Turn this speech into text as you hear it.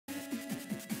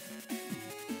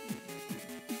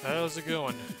How's it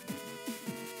going?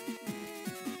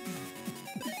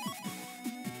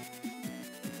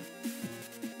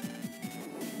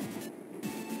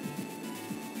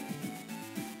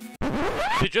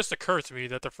 It just occurred to me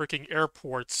that the freaking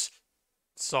airports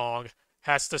song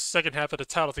has the second half of the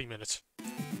title theme in it.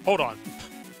 Hold on.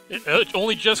 It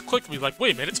only just clicked me, like,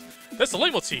 wait a minute, that's the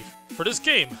leitmotif for this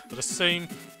game. But the same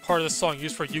part of the song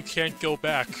used for You Can't Go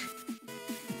Back.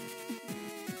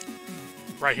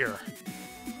 Right here.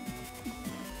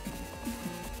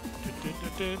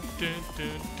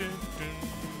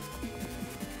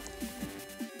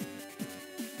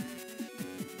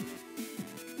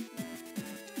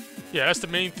 Yeah, that's the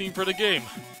main theme for the game.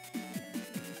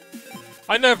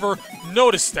 I never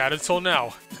noticed that until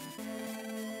now.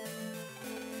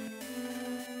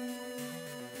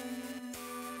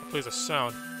 It plays a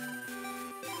sound.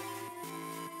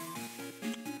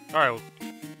 Alright, well,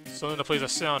 something that plays a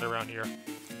sound around here.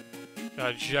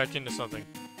 Gotta jack into something.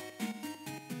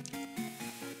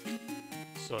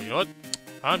 So, you know what?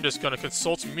 I'm just gonna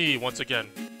consult me once again.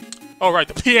 Oh, right,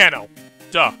 the piano!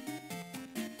 Duh.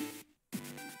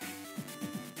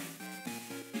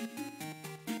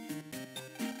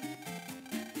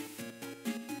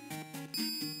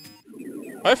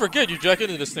 I forget you jack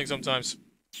into this thing sometimes.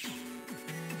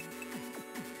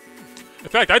 In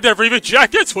fact, I never even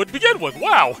jacked into it to begin with.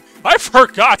 Wow! I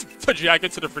forgot to jack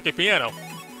into the freaking piano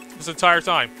this entire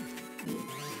time.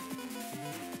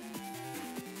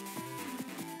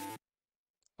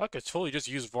 I could totally just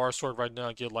use Var Sword right now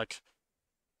and get like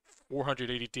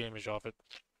 480 damage off it.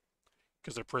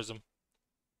 Because they're Prism.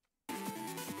 I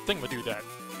think I'm gonna do that.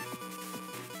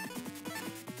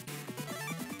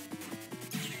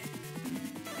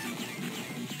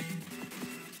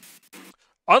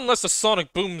 Unless the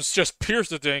sonic booms just pierce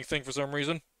the dang thing for some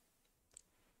reason.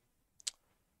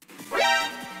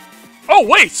 Oh,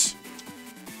 wait!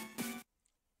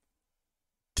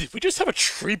 Did we just have a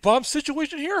tree bomb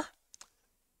situation here?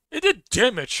 It did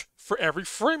damage for every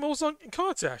frame it was in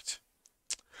contact.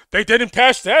 They didn't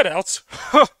patch that out.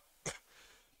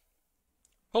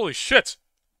 Holy shit.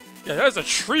 Yeah, that is a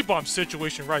tree bomb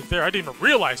situation right there. I didn't even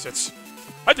realize it.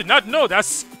 I did not know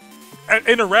that's an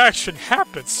interaction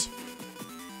happens.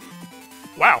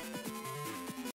 Wow.